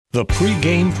The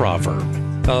pregame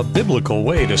proverb, a biblical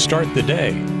way to start the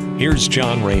day. Here's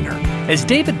John Rayner. As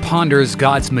David ponders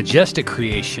God's majestic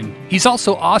creation, he's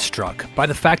also awestruck by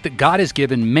the fact that God has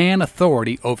given man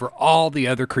authority over all the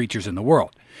other creatures in the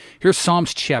world. Here's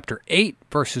Psalms chapter 8,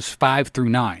 verses 5 through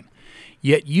 9.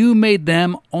 Yet you made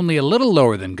them only a little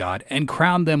lower than God and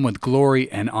crowned them with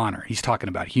glory and honor. He's talking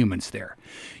about humans there.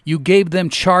 You gave them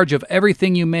charge of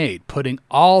everything you made, putting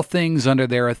all things under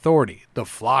their authority, the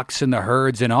flocks and the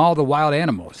herds and all the wild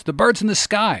animals, the birds in the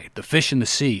sky, the fish in the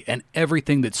sea, and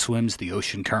everything that swims the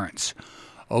ocean currents.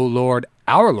 O Lord,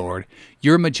 our Lord,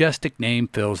 your majestic name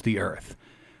fills the earth.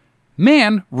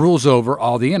 Man rules over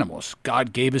all the animals.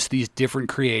 God gave us these different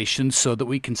creations so that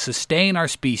we can sustain our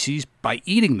species by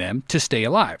eating them to stay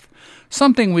alive.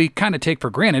 Something we kind of take for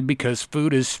granted because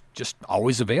food is just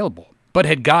always available. But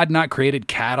had God not created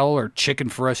cattle or chicken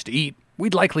for us to eat,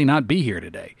 we'd likely not be here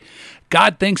today.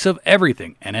 God thinks of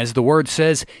everything, and as the word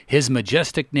says, his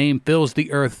majestic name fills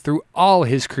the earth through all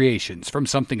his creations, from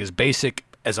something as basic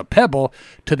as a pebble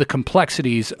to the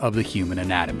complexities of the human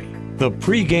anatomy. The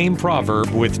pregame proverb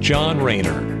with John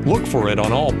Rayner. Look for it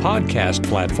on all podcast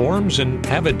platforms and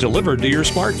have it delivered to your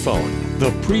smartphone.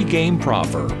 The pregame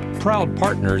proverb, proud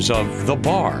partners of The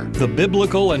Bar, the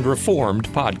Biblical and Reformed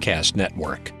Podcast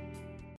Network.